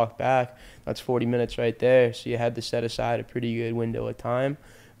 20-minute walk back. That's 40 minutes right there. So you had to set aside a pretty good window of time.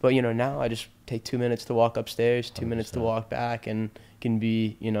 But, you know, now I just take 2 minutes to walk upstairs, 2 minutes to 100%. walk back, and can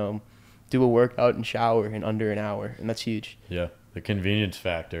be, you know, do a workout and shower in under an hour, and that's huge. Yeah, the convenience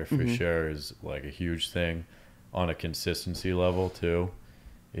factor for sure is like a huge thing on a consistency level too.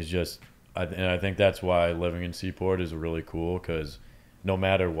 Is just, and I think that's why living in Seaport is really cool, because no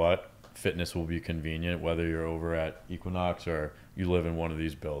matter what, fitness will be convenient, whether you're over at Equinox or you live in one of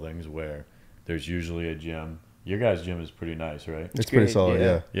these buildings where there's usually a gym. Your guys' gym is pretty nice, right? It's pretty great, solid,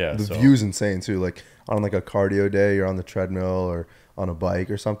 yeah. yeah. Yeah, The so- view's insane too. Like on like a cardio day, you're on the treadmill or on a bike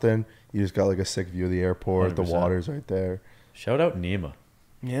or something. You just got like a sick view of the airport. 100%. The water's right there. Shout out Nima.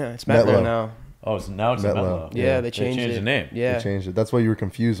 Yeah, it's Metlo Metlo. now. Oh, Metlo. now it's Metlo. Yeah, they changed it. the name. Yeah. They changed it. That's why you were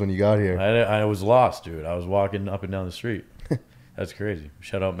confused when you got here. I was lost, dude. I was walking up and down the street. That's crazy.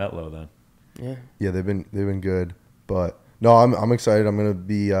 Shout out Metlo then. Yeah. Yeah, they've been good. But no, I'm excited. I'm gonna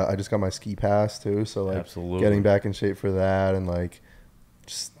be. I just got my ski pass too, so like Absolutely. getting back in shape for that and like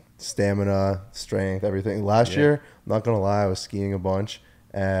just stamina, strength, everything. Last Yeah. year, I'm not gonna lie, I was skiing a bunch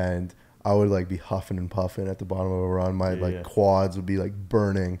and I would like be huffing and puffing at the bottom of a run. My Yeah. quads would be like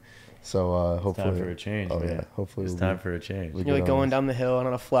burning. So It's hopefully time for a change, oh, man. yeah, hopefully It's we'll time be- for a change. we- You're like Good on going us. down the hill and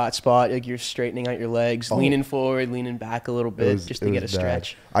on a flat spot, like you're straightening out your legs, Oh. leaning forward, leaning back a little bit, just to it get a was bad.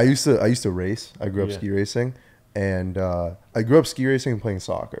 stretch. I used to race. I grew up Yeah. ski racing, and I grew up ski racing and playing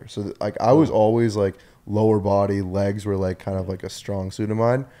soccer. So like I was always like lower body, legs were like kind of like a strong suit of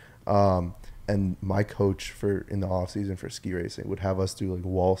mine. And my coach for in the off season for ski racing would have us do like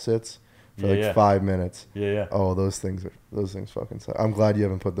wall sits for Yeah, like yeah. 5 minutes. Yeah. Oh, those things fucking suck. I'm glad you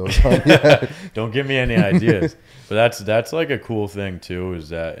haven't put those on yet. Don't give me any ideas. But that's like a cool thing too, is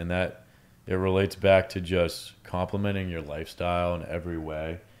that it relates back to just complementing your lifestyle in every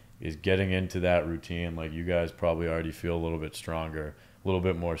way, is getting into that routine. Like you guys probably already feel a little bit stronger, a little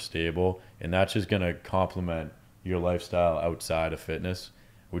bit more stable, and that's just gonna complement your lifestyle outside of fitness,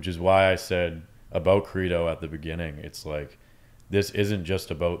 which is why I said about Credo at the beginning. It's like, this isn't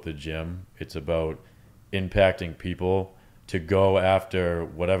just about the gym. It's about impacting people to go after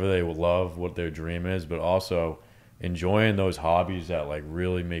whatever they love, what their dream is, but also enjoying those hobbies that like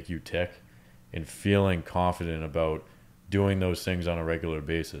really make you tick and feeling confident about doing those things on a regular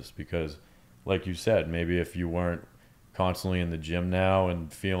basis. Because like you said, maybe if you weren't constantly in the gym now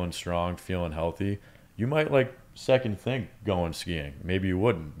and feeling strong, feeling healthy, you might like second think going skiing. Maybe you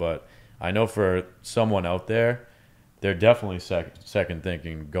wouldn't, but I know for someone out there, they're definitely second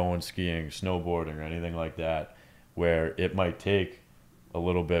thinking going skiing, snowboarding, or anything like that, where it might take a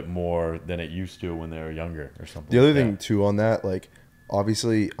little bit more than it used to when they were younger or something. The other like thing that. too on that, like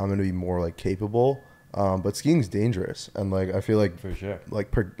obviously I'm gonna be more like capable, but skiing's dangerous, and like I feel like For sure.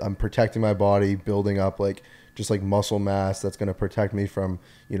 like I'm protecting my body, building up like just like muscle mass that's gonna protect me from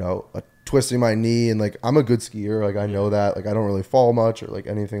twisting my knee. And like I'm a good skier, like I know that, like I don't really fall much or like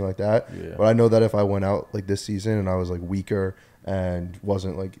anything like that. Yeah. But I know that if I went out like this season and I was like weaker and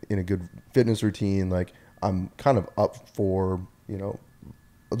wasn't like in a good fitness routine, like I'm kind of up for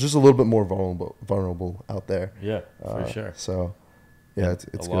just a little bit more vulnerable out there. Yeah, for sure. So yeah, it's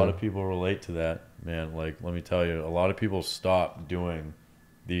a good. lot of people relate to that, man. Like, let me tell you, a lot of people stop doing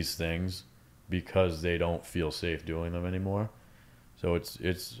these things because they don't feel safe doing them anymore. So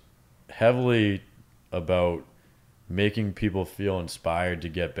it's heavily about making people feel inspired to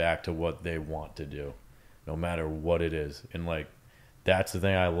get back to what they want to do, no matter what it is. And like, that's the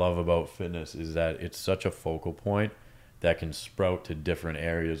thing I love about fitness, is that it's such a focal point that can sprout to different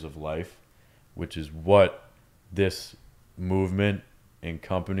areas of life, which is what this movement and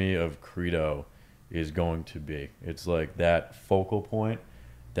company of Credo is going to be. It's like that focal point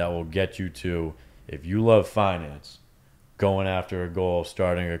that will get you to, if you love finance, going after a goal,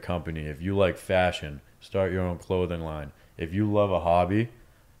 starting a company. If you like fashion, start your own clothing line. If you love a hobby,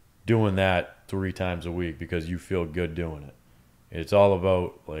 doing that 3 times a week because you feel good doing it. It's all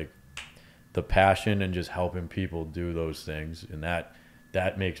about like the passion and just helping people do those things, and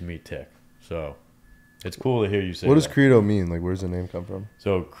that makes me tick. So it's cool to hear you say What does that. Credo mean? Like, where's the name come from?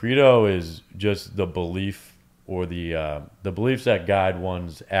 So Credo is just the belief, or the beliefs that guide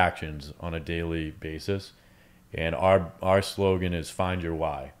one's actions on a daily basis. And our slogan is find your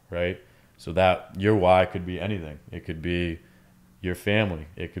why, right? So that your why could be anything. It could be your family.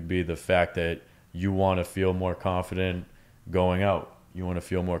 It could be the fact that you want to feel more confident going out. You want to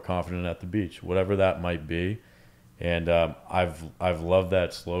feel more confident at the beach, whatever that might be. And I've loved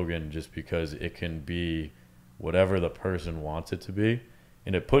that slogan just because it can be whatever the person wants it to be,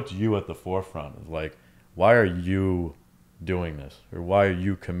 and it puts you at the forefront of like, why are you doing this, or why are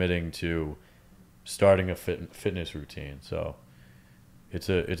you committing to starting a fitness routine? So it's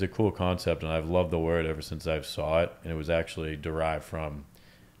a cool concept, and I've loved the word ever since I saw it. And it was actually derived from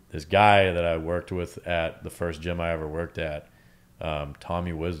this guy that I worked with at the first gym I ever worked at,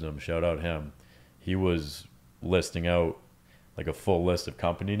 Tommy Wisdom, shout out him. He was listing out like a full list of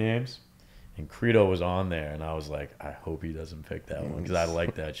company names, and Credo was on there, and I was like, I hope he doesn't pick that one because I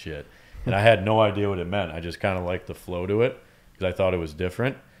like that shit. And I had no idea what it meant. I just kind of liked the flow to it because I thought it was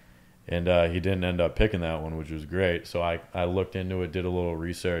different. And he didn't end up picking that one, which was great. So I looked into it, did a little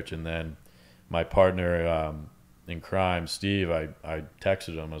research, and then my partner in crime, Steve, I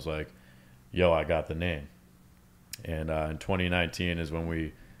texted him. I was like, yo, I got the name. And in 2019 is when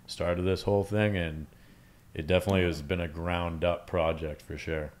we started this whole thing, and it definitely has been a ground-up project for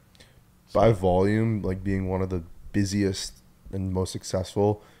sure. By volume, like being one of the busiest and most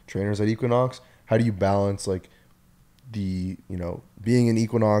successful trainers at Equinox, how do you balance like the, you know, being in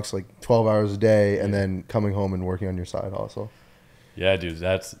Equinox like 12 hours a day and then coming home and working on your side hustle? Yeah, dude,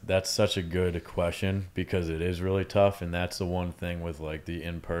 that's such a good question because it is really tough, and that's the one thing with like the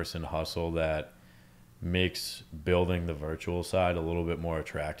in-person hustle that makes building the virtual side a little bit more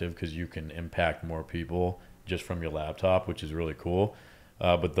attractive because you can impact more people just from your laptop, which is really cool.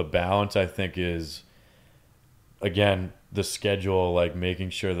 But the balance, I think, is, again, the schedule, like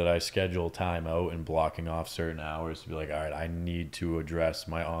making sure that I schedule time out and blocking off certain hours to be like, all right, I need to address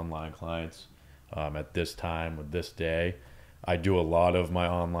my online clients at this time with this day. I do a lot of my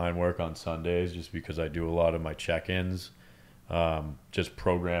online work on Sundays just because I do a lot of my check-ins, just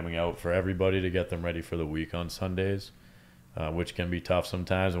programming out for everybody to get them ready for the week on Sundays, which can be tough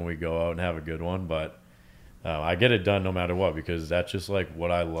sometimes when we go out and have a good one. But I get it done no matter what because that's just like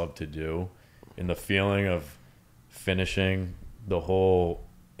what I love to do. And the feeling of finishing the whole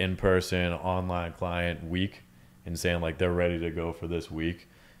in-person online client week and saying like they're ready to go for this week,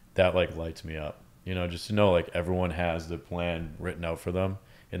 that like lights me up. You know, just to know like everyone has the plan written out for them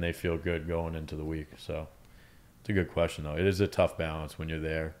and they feel good going into the week. So it's a good question though. It is a tough balance when you're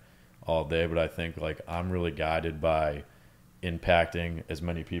there all day, but I think like I'm really guided by impacting as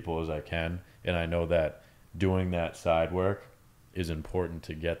many people as I can. And I know that doing that side work is important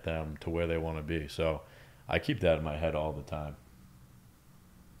to get them to where they want to be. So I keep that in my head all the time.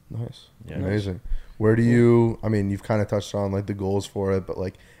 Nice. Yeah. Amazing. Where do you, I mean, you've kind of touched on like the goals for it, but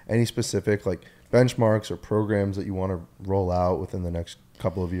like any specific like benchmarks or programs that you want to roll out within the next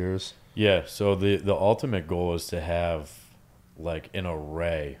couple of years? Yeah. So the ultimate goal is to have like an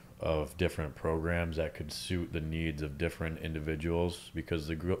array of different programs that could suit the needs of different individuals, because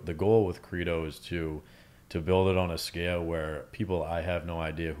the goal with Credo is to build it on a scale where people, I have no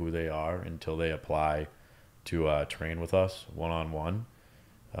idea who they are until they apply to train with us one-on-one.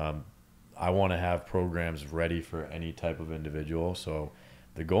 I want to have programs ready for any type of individual. So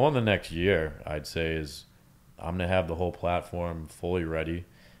the goal in the next year, I'd say, is I'm going to have the whole platform fully ready,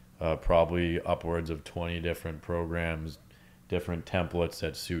 probably upwards of 20 different programs, different templates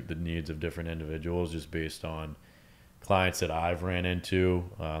that suit the needs of different individuals, just based on clients that I've ran into,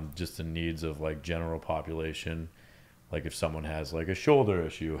 just the needs of like general population. Like if someone has like a shoulder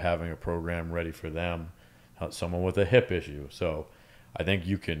issue, having a program ready for them, someone with a hip issue. So I think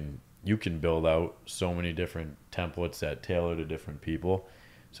you can build out so many different templates that tailor to different people.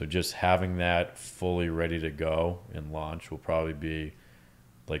 So just having that fully ready to go and launch will probably be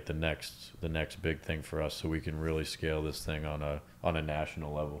like the next big thing for us, so we can really scale this thing on a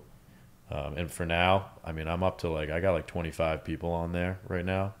national level. And for now, I mean, I'm up to like, I got like 25 people on there right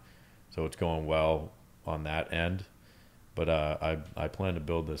now, so it's going well on that end. But I plan to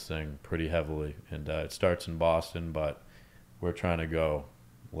build this thing pretty heavily, and it starts in Boston, but we're trying to go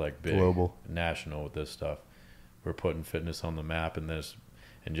like big, global, national with this stuff. We're putting fitness on the map and this,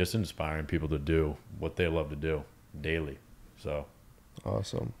 and just inspiring people to do what they love to do daily. So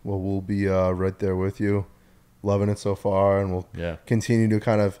awesome. Well, we'll be right there with you, loving it so far, and we'll continue to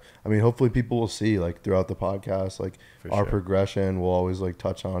kind of, I mean, hopefully people will see like throughout the podcast, like our progression. We'll always like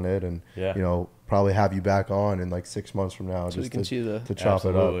touch on it, and you know, probably have you back on in like 6 months from now, so just we can see to chop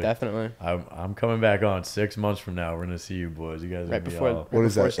it up. Definitely. I'm coming back on 6 months from now. We're gonna see you boys. You guys right before. What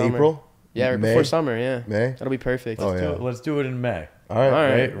is that? Summer. April? Yeah, right May? before summer. Yeah, May. That'll be perfect. Let's do it in May. All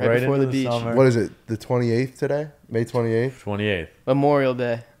right. Right before the beach. Summer. What is it? The 28th today? May 28th? 28th. Memorial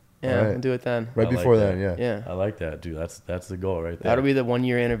Day. Yeah, right. we'll do it then. Right before then, yeah. Yeah. I like that, dude. That's the goal right there. That'll be the 1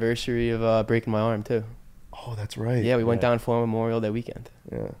 year anniversary of breaking my arm too. Oh, that's right. Yeah, we went down for Memorial Day weekend.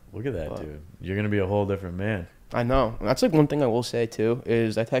 Yeah. Look at that, dude. You're gonna be a whole different man. I know. And that's like one thing I will say too,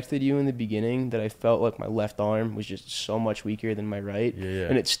 is I texted you in the beginning that I felt like my left arm was just so much weaker than my right. Yeah.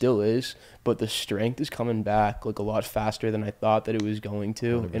 And it still is, but the strength is coming back like a lot faster than I thought that it was going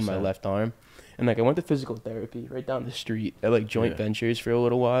to 100%. in my left arm. And like I went to physical therapy right down the street at like Joint Ventures for a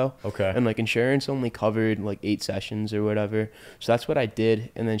little while. Okay. And like insurance only covered like 8 sessions or whatever. So that's what I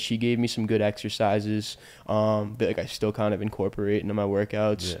did. And then she gave me some good exercises that like I still kind of incorporate into my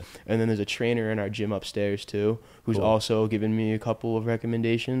workouts. Yeah. And then there's a trainer in our gym upstairs too, who's also given me a couple of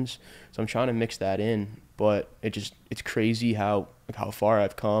recommendations. So I'm trying to mix that in. But it's crazy how far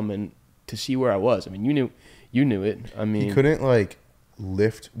I've come and to see where I was. I mean, you knew it. I mean, you couldn't like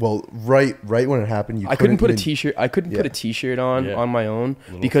lift. Well, right when it happened, I couldn't put a t-shirt. I couldn't put a t-shirt on my own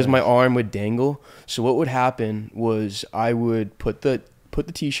because my arm would dangle. So what would happen was I would put the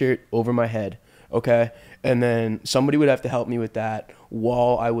t-shirt over my head, okay, and then somebody would have to help me with that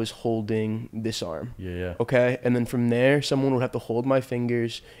while I was holding this arm. Yeah. Okay, and then from there, someone would have to hold my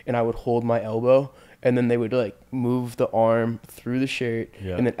fingers, and I would hold my elbow. And then they would like move the arm through the shirt.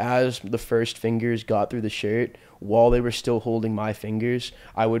 Yeah. And then as the first fingers got through the shirt, while they were still holding my fingers,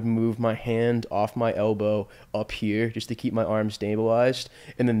 I would move my hand off my elbow up here just to keep my arm stabilized.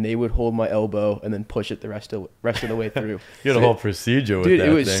 And then they would hold my elbow and then push it the rest of the way through. You had a whole procedure with that.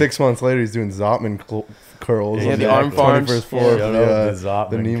 It was thing. 6 months later, he's doing Zotman curls. Yeah, the arm farms. Shout out the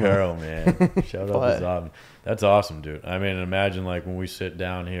Zotman curl, man. Shout out the Zotman. That's awesome, dude. I mean, imagine like when we sit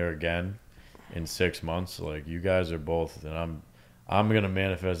down here again in 6 months, like you guys are both, and I'm gonna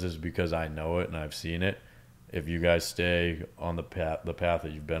manifest this because I know it and I've seen it. If you guys stay on the path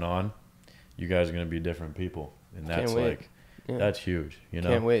that you've been on, you guys are gonna be different people, and that's like that's huge. You know,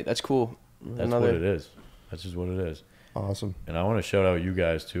 can't wait. That's cool. That's what it is. That's just what it is. Awesome. And I want to shout out you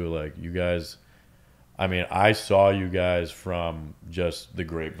guys too. Like you guys, I mean, I saw you guys from just the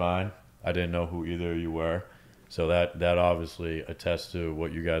grapevine. I didn't know who either of you were, so that obviously attests to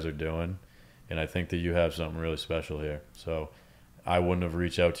what you guys are doing. And I think that you have something really special here. So I wouldn't have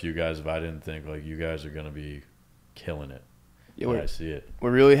reached out to you guys if I didn't think like you guys are going to be killing it. Yeah, I see it.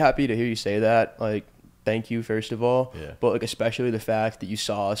 We're really happy to hear you say that. Like, thank you, first of all. Yeah. But like especially the fact that you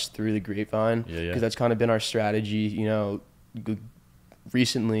saw us through the grapevine. Yeah. Because that's kind of been our strategy, you know,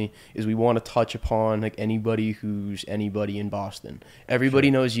 recently, is we want to touch upon like anybody who's anybody in Boston. Everybody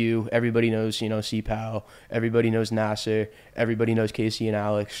knows you. Everybody knows, you know, CPAL. Everybody knows Nasser. Everybody knows Casey and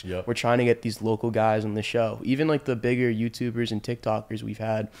Alex. Yep. We're trying to get these local guys on the show. Even like the bigger YouTubers and TikTokers we've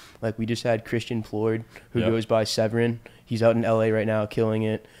had. Like we just had Christian Floyd, who goes by Severin. He's out in LA right now killing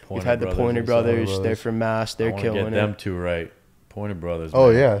it. We've had the Pointer Brothers. They're from Mass. They're killing get them two right. Pointer Brothers.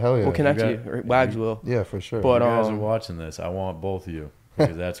 Oh, man. yeah. Hell yeah. We'll connect you. Or Wags will. Yeah, for sure. But you guys are watching this. I want both of you.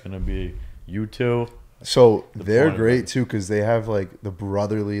 Because that's going to be you two. So they're great, too, because they have, like, the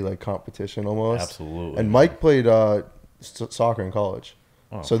brotherly, like, competition almost. Absolutely. And Mike played soccer in college.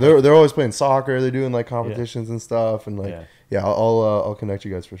 Oh, so they're always playing soccer. They're doing, like, competitions and stuff. And, like, I'll connect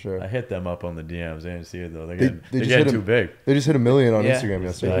you guys for sure. I hit them up on the DMs. They didn't see it, though. They're getting too big. They just hit 1 million on Instagram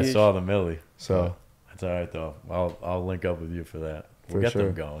yesterday. I saw the milli. So that's all right, though. I'll link up with you for that. We'll for get sure.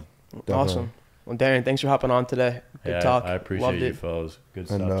 them going. Definitely. Awesome. Well, Darren, thanks for hopping on today. Good talk. I appreciate you, fellas. Good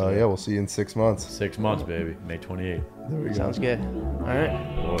stuff. And we'll see you in 6 months. 6 months, baby. May 28th. There we go. Sounds good. All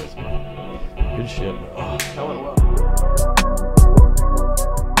right. Boys, man. Good shit, bro. That went well.